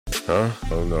Huh? I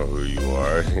don't know who you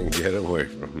are. Get away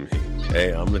from me.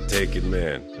 Hey, I'm a taken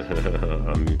man.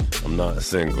 I'm not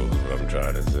single, is what I'm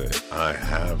trying to say. I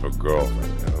have a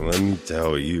girlfriend. And let me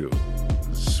tell you,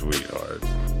 sweetheart,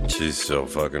 she's so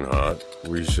fucking hot.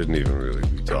 We shouldn't even really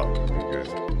be talking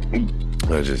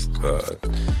because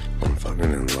I'm fucking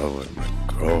in love with my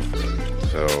girlfriend.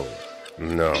 So,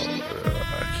 no,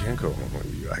 I can't go home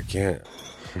with you. I can't.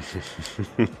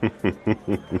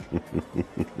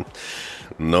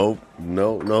 Nope.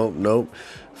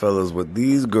 Fellas, what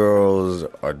these girls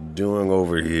are doing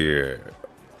over here,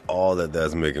 all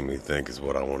that's making me think is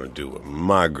what I want to do with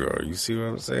my girl. You see what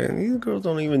I'm saying? These girls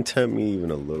don't even tempt me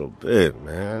even a little bit,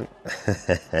 man.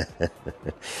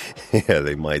 Yeah,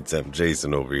 they might tempt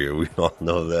Jason over here. We all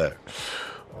know that.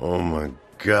 Oh my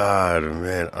God,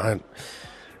 man. I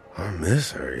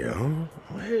miss her, yo.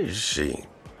 Where is she?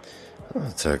 I'll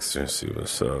text her and see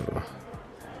what's up.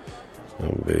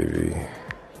 Oh, baby.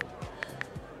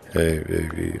 Hey,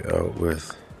 baby, out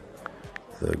with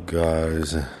the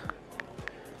guys.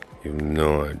 You have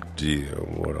no idea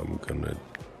what I'm gonna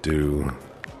do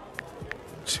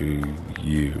to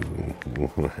you.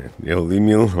 Yo, leave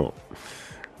me alone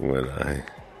when I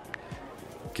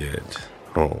get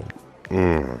home.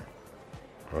 Oh,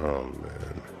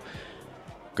 man.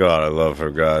 God, I love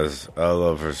her, guys. I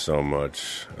love her so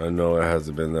much. I know it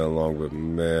hasn't been that long, but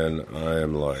man,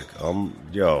 I'm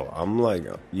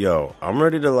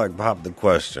ready to like pop the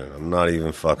question. I'm not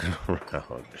even fucking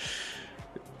around.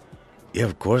 Yeah,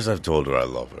 of course I've told her I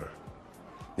love her.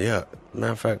 Yeah,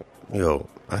 matter of fact,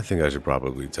 I think I should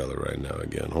probably tell her right now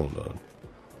again. Hold on.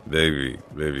 Baby.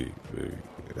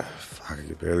 Fuck, I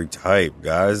can barely type,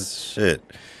 guys. Shit.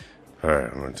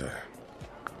 Alright, I'm gonna tell her.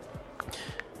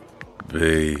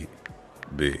 Baby,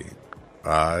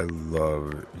 I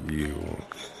love you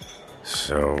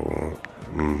so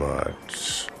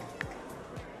much.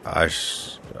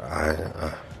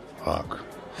 Fuck.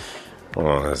 Hold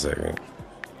on a second.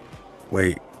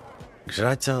 Wait, should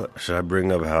I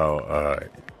bring up how,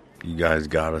 you guys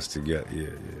got us together? Yeah.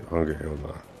 Okay, hold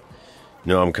on.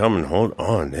 No, I'm coming. Hold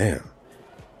on, damn.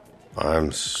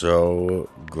 I'm so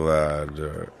glad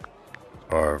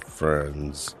our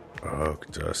friends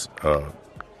hooked us up.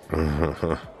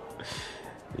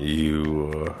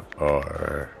 You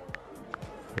are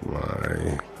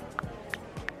my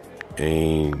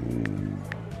angel.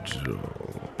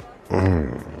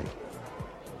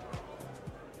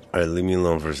 Alright, leave me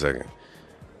alone for a second.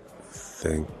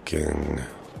 Thinking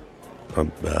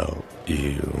about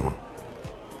you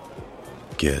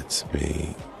gets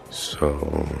me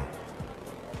so...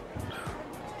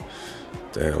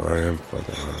 Damn, I am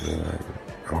fucking hot.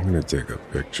 I'm gonna take a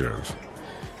picture of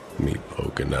me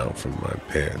poking out from my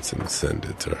pants and send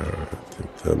it to her. I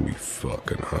think that'd be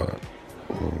fucking hot.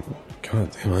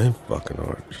 God damn, I am fucking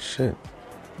hot. Shit.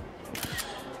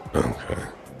 Okay,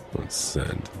 let's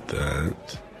send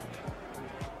that.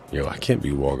 Yo, I can't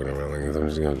be walking around like this. I'm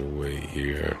just gonna have to wait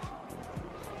here.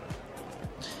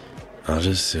 I'll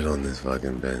just sit on this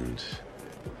fucking bench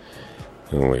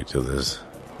and wait till this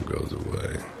goes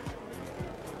away.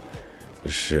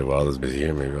 Shit, while this is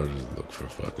here, maybe I'll just look for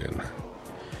fucking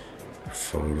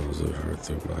photos of her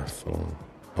through my phone.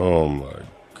 Oh my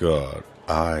God,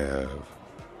 I have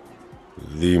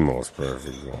the most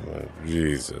perfect woman.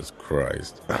 Jesus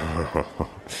Christ. I'm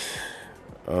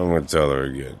gonna tell her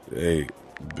again. Hey,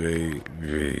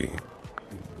 baby,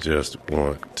 just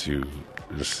want to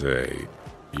say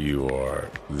you are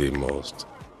the most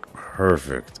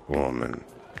perfect woman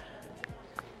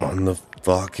on the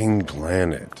fucking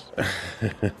planet.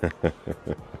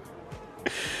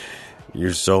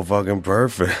 You're so fucking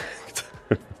perfect.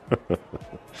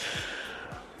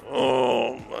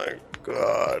 Oh my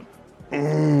God.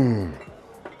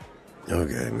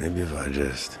 Okay, maybe if I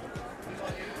just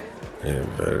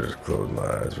close my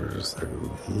eyes for just like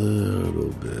a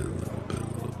little bit.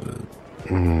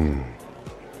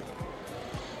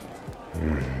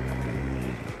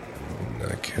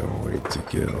 I can't wait to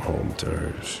get home to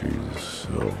her. She's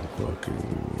so fucking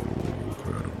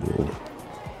incredible.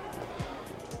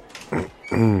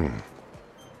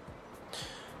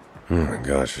 Oh my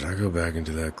God, should I go back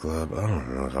into that club? I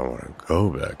don't know if I want to go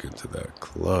back into that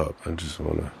club. I just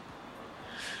want to...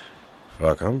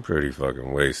 Fuck, I'm pretty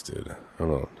fucking wasted. I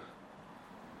don't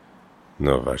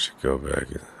know if I should go back.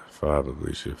 I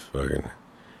probably should fucking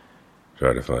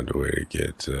try to find a way to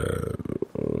get a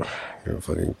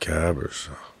fucking cab or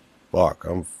so. Fuck,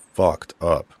 I'm fucked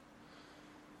up.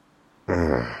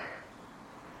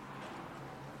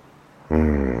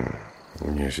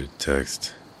 You should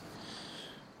text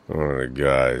one of the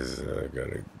guys. I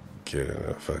gotta get in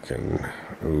a fucking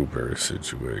Uber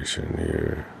situation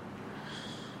here.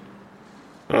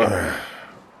 Where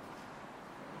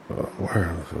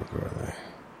the fuck are they?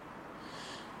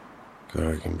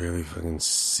 God, I can barely fucking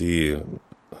see it.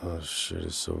 Oh shit,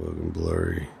 it's so fucking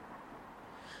blurry.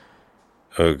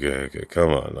 Okay,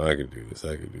 come on. I can do this.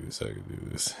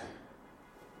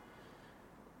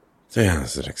 Damn,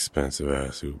 that's an expensive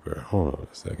ass Uber. Hold on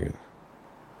a second.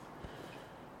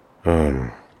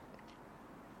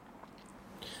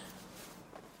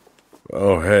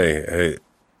 Oh, hey.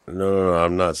 No,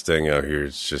 I'm not staying out here.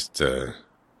 It's just,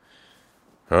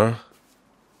 huh?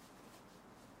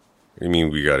 You mean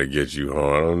we gotta get you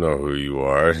home? I don't know who you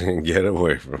are. Get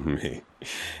away from me.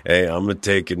 Hey, I'm a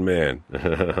taken man.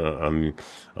 I'm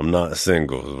not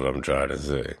single is what I'm trying to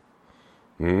say.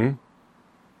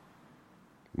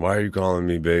 Why are you calling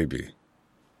me baby?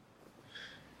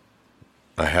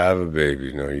 I have a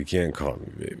baby. No, you can't call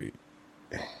me baby.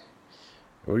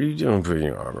 What are you doing putting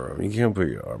your arm around me? You can't put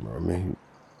your arm around me.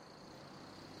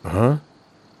 Huh?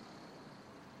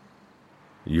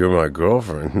 You're my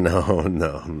girlfriend? No.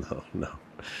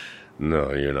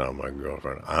 No, you're not my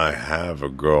girlfriend. I have a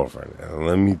girlfriend. And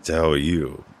let me tell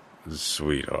you,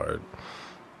 sweetheart,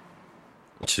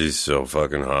 she's so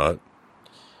fucking hot.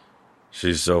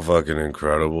 She's so fucking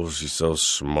incredible. She's so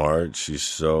smart. She's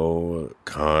so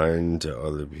kind to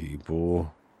other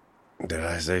people. Did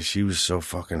I say she was so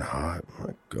fucking hot?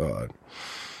 My God.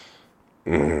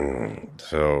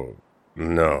 So,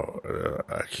 no,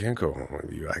 I can't go home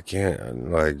with you. I can't.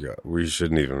 Like, we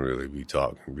shouldn't even really be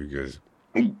talking because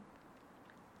I'm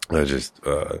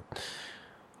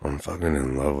fucking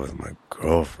in love with my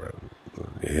girlfriend.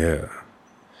 Yeah.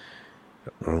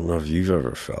 I don't know if you've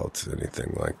ever felt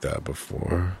anything like that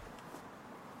before.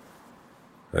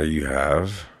 You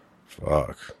have?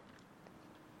 Fuck.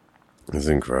 It's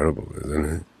incredible, isn't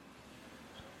it?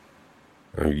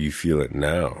 I mean, you feel it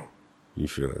now. You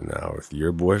feel it now with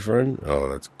your boyfriend? Oh,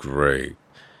 that's great.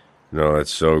 No,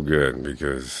 that's so good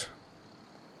because,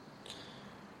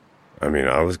 I mean,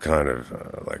 I was kind of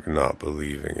like not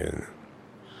believing in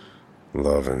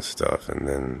love and stuff. And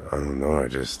then, I don't know, I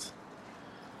just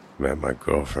met my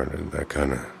girlfriend and that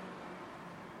kind of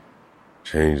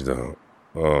changed the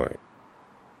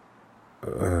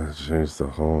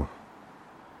whole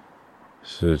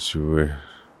situation.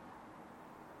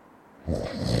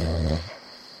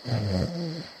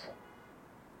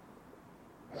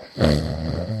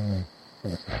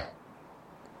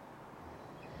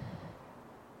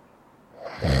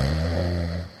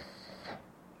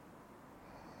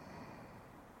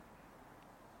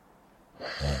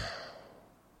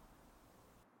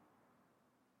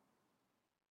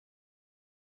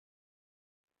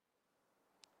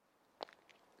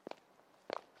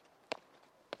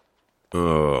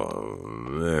 Oh,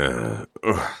 man.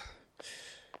 Where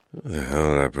the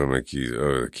hell did I put my keys?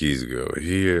 Oh, the keys go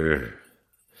here.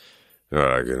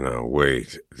 Oh, I cannot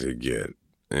wait to get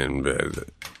in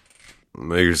bed.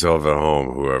 Make yourself at home,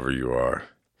 whoever you are.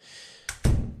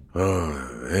 Oh,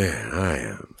 man, I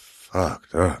am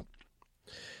fucked up.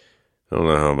 I don't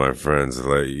know how my friends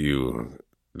let you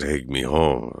take me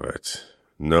home, but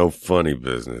no funny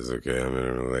business, okay? I'm in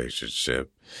a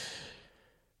relationship.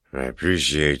 I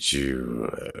appreciate you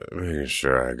making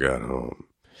sure I got home.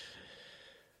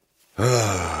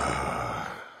 Huh?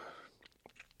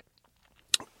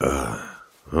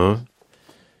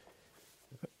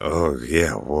 Oh,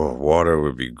 yeah, well, water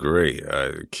would be great.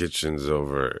 The kitchen's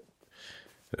over.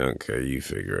 Okay, you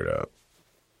figure it out.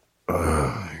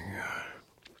 Oh,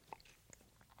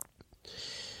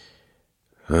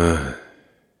 my God.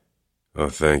 Oh,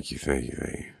 thank you.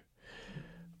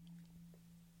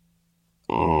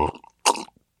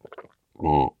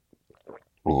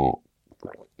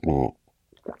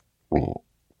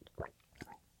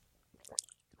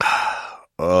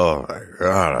 Oh, my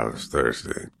God, I was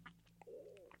thirsty.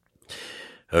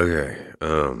 Okay,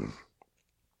 oh,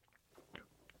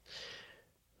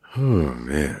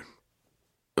 man.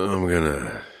 I'm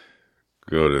gonna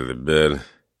go to the bed.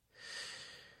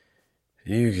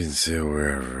 You can sit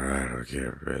wherever, I don't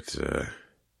care, but,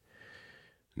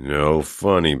 no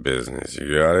funny business,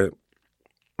 you got it?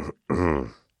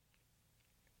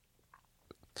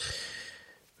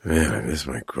 Man, I miss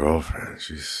my girlfriend.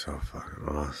 She's so fucking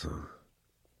awesome.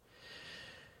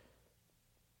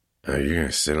 Oh, you're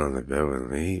gonna sit on the bed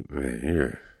with me? Man,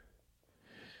 you're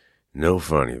no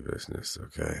funny business,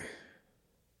 okay?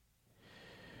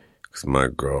 Because my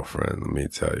girlfriend, let me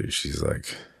tell you, she's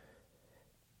like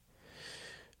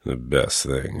the best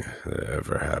thing that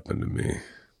ever happened to me.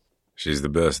 She's the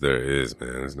best there is,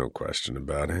 man. There's no question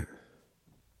about it.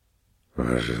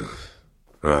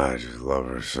 I just love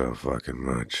her so fucking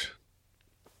much.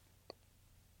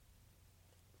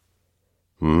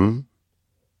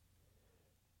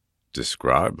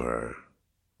 describe her.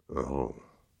 Oh,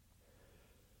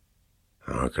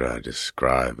 how could I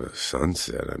describe a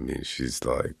sunset? I mean, she's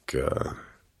like,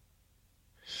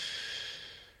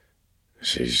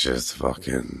 she's just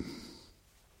fucking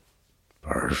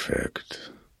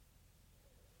perfect.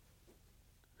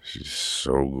 She's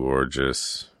so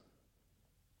gorgeous.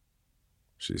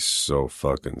 She's so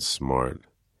fucking smart.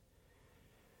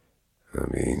 I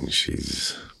mean,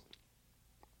 she's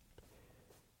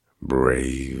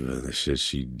brave and the shit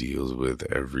she deals with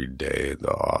every day at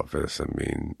the office. I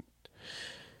mean,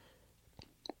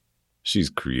 she's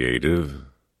creative.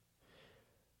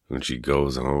 When she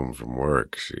goes home from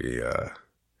work, she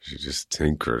just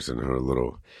tinkers in her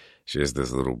little, she has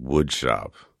this little wood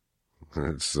shop.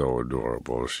 It's so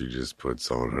adorable. She just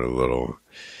puts on her little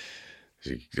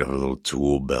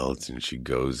tool belt and she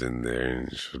goes in there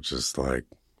and she'll just like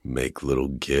make little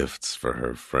gifts for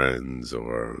her friends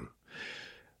or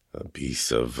a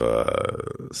piece of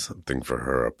something for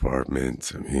her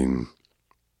apartment. I mean,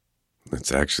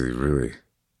 it's actually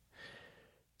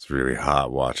it's really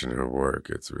hot watching her work.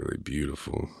 It's really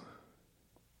beautiful.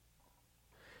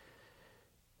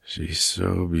 She's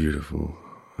so beautiful.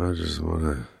 I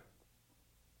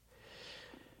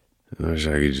wish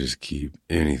I could just keep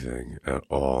anything at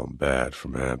all bad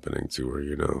from happening to her,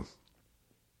 you know.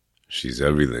 She's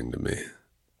everything to me.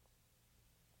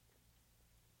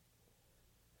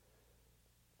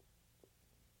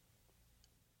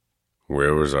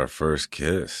 Where was our first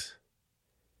kiss?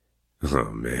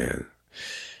 Oh, man.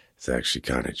 It's actually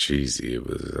kind of cheesy. It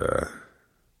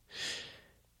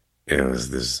was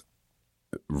this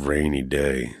rainy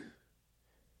day,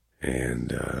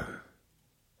 and it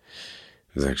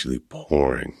was actually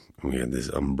pouring. We had this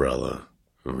umbrella,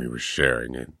 and we were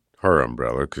sharing it. Her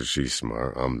umbrella, because she's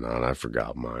smart. I'm not. I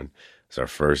forgot mine. It's our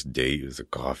first date. It was a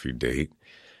coffee date.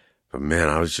 But man,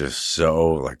 I was just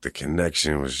so, like, the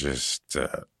connection was just,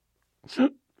 it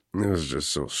was just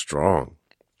so strong.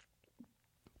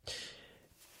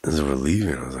 As we're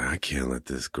leaving, I was like, I can't let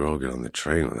this girl get on the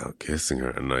train without kissing her.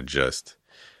 And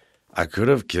I could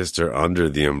have kissed her under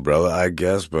the umbrella, I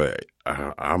guess, but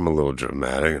I'm a little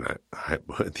dramatic, and I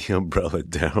put the umbrella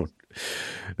down,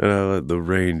 and I let the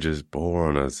rain just pour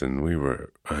on us, and it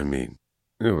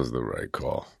was the right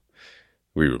call.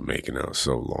 We were making out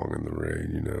so long in the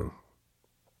rain, you know.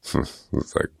 It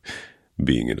was like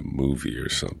being in a movie or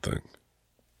something.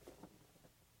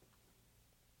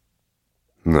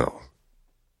 No,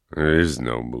 there is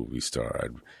no movie star.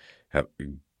 I'd have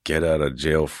get out of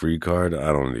jail free card.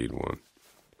 I don't need one.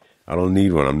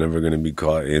 I'm never going to be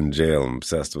caught in jail. I'm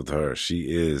obsessed with her.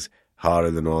 She is hotter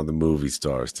than all the movie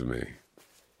stars to me.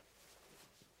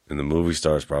 And the movie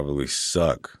stars probably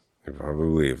suck. They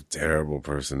probably have terrible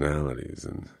personalities.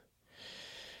 And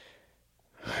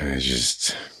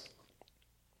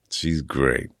she's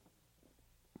great.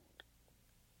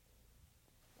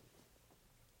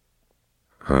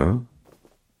 Huh?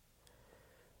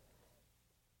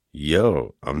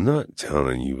 Yo, I'm not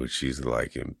telling you what she's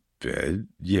like in bed.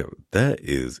 Yo, that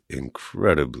is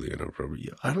incredibly inappropriate.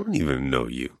 Yo, I don't even know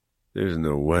you. There's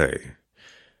no way.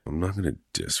 I'm not going to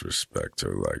disrespect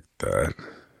her like that.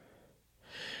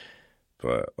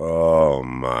 But, oh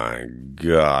my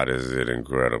God, is it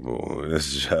incredible.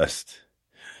 It's just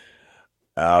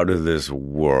out of this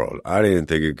world. I didn't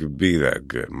think it could be that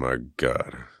good, my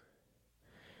God.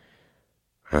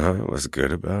 Huh? What's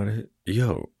good about it?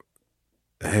 Yo,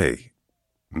 hey,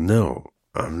 no,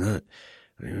 I'm not.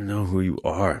 I don't even know who you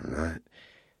are. I'm not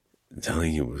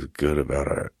telling you what's good about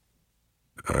her.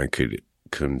 I could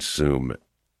consume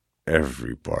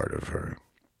every part of her.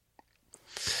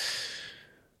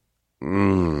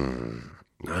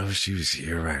 I wish she was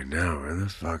here right now. Where the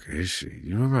fuck is she?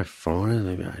 You know where my phone is?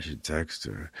 Maybe I should text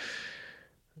her.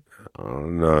 Oh,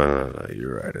 no.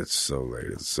 You're right. It's so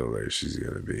late. She's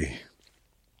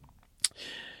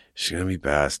gonna be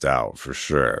passed out for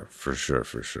sure.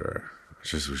 I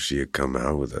just wish she had come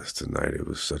out with us tonight. It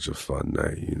was such a fun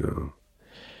night, you know.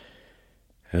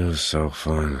 It was so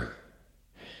fun.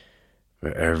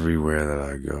 But everywhere that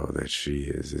I go that she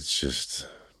is, it's just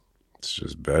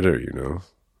better, you know.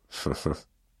 I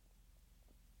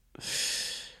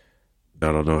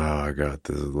don't know how I got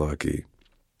this lucky.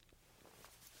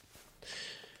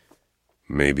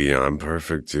 Maybe I'm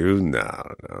perfect too?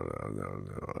 No.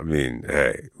 I mean,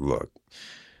 hey, look,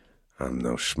 I'm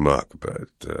no schmuck, but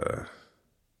I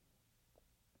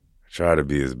try to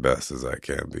be as best as I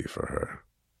can be for her.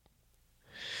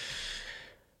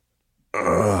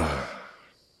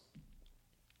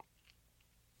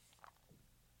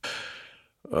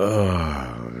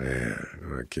 Oh, man,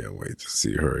 I can't wait to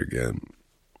see her again.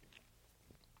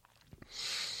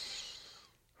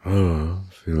 Oh, I'm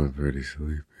feeling pretty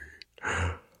sleepy.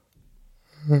 Oh.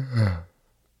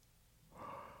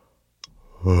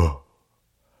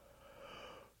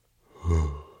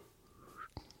 Oh,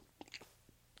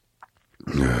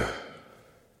 man.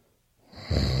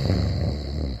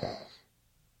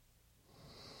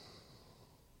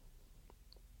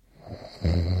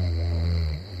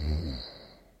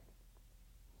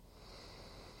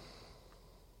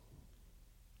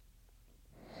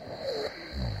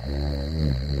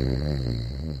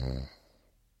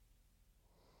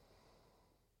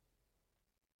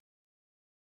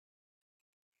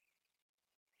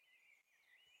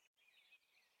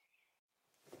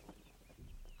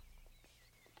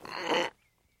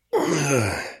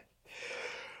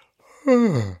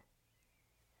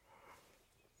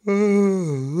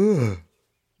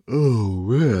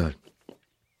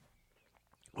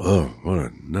 Oh, what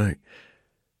a night.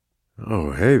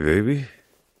 Oh, hey, baby.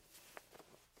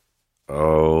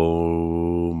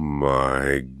 Oh,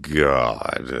 my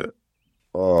God.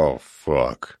 Oh,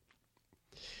 fuck.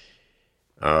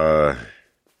 Uh,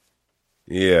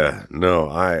 yeah, no,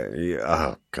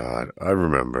 oh, God. I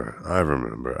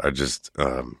remember.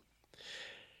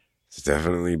 It's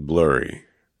definitely blurry.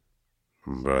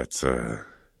 But,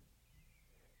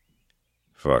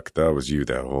 fuck, that was you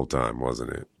that whole time,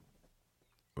 wasn't it?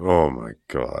 Oh, my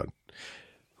God.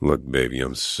 Look, baby,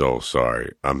 I'm so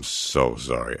sorry. I'm so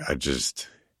sorry.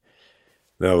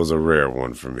 That was a rare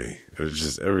one for me. It was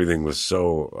just, everything was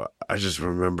so, I just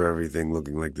remember everything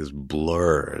looking like this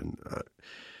blur. And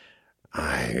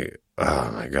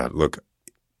oh my God, look,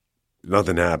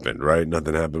 nothing happened, right?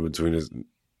 Nothing happened between us.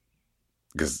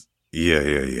 Because,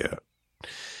 yeah.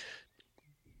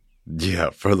 Yeah,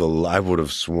 I would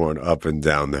have sworn up and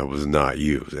down that was not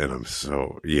you. And I'm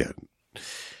so, yeah.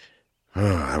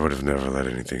 I would have never let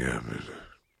anything happen.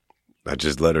 I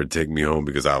just let her take me home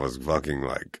because I was fucking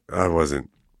like, I wasn't.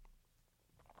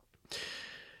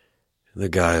 The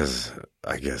guys,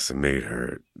 I guess, made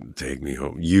her take me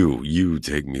home. You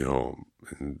take me home.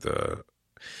 And,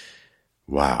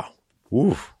 wow.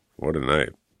 Woof. What a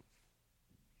night.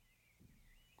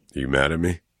 You mad at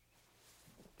me?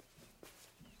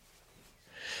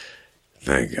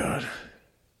 Thank God.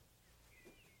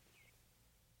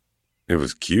 It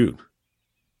was cute.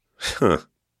 Huh.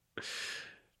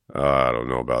 I don't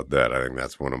know about that. I think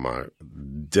that's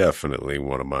definitely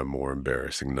one of my more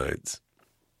embarrassing nights.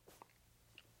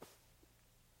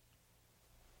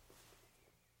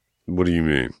 What do you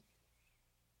mean?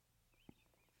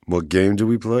 What game do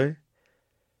we play?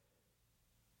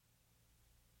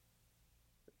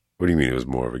 What do you mean it was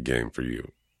more of a game for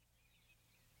you?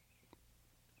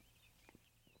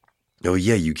 Oh,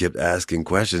 yeah, you kept asking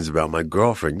questions about my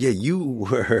girlfriend. Yeah, you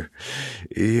were.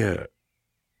 Yeah.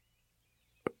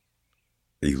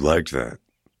 You liked that.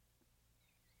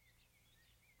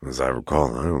 As I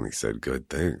recall, I only said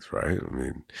good things, right? I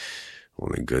mean,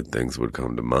 only good things would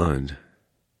come to mind.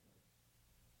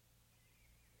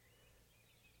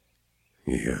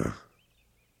 Yeah.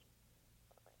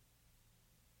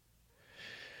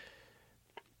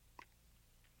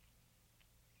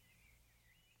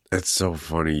 It's so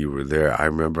funny you were there. I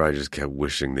remember I just kept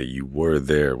wishing that you were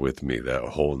there with me that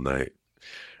whole night. I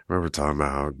remember talking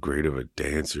about how great of a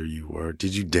dancer you were.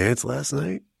 Did you dance last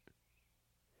night?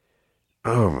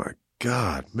 Oh my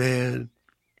God, man.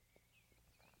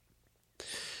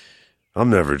 I'm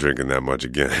never drinking that much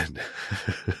again.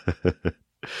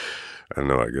 I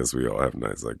know, I guess we all have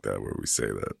nights like that where we say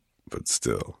that, but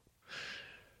still.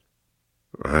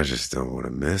 I just don't want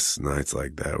to miss nights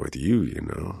like that with you, you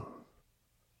know?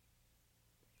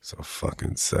 So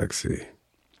fucking sexy.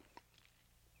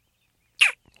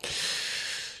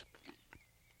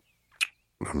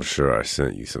 I'm sure I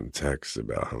sent you some texts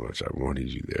about how much I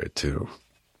wanted you there, too.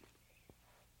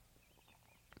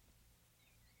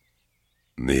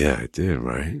 Yeah, I did,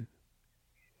 right?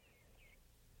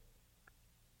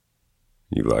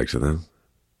 You liked them?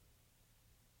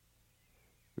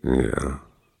 Yeah.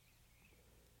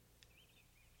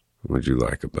 What'd you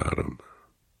like about them?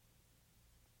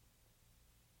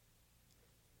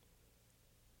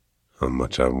 How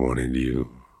much I wanted you.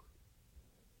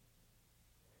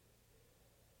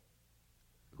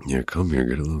 Yeah, come here,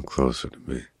 get a little closer to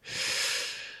me.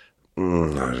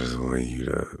 I just want you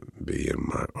to be in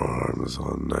my arms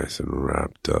all nice and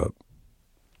wrapped up.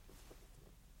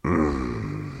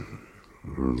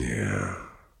 Yeah.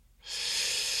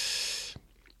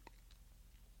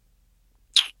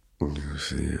 You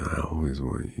see, I always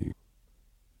want you.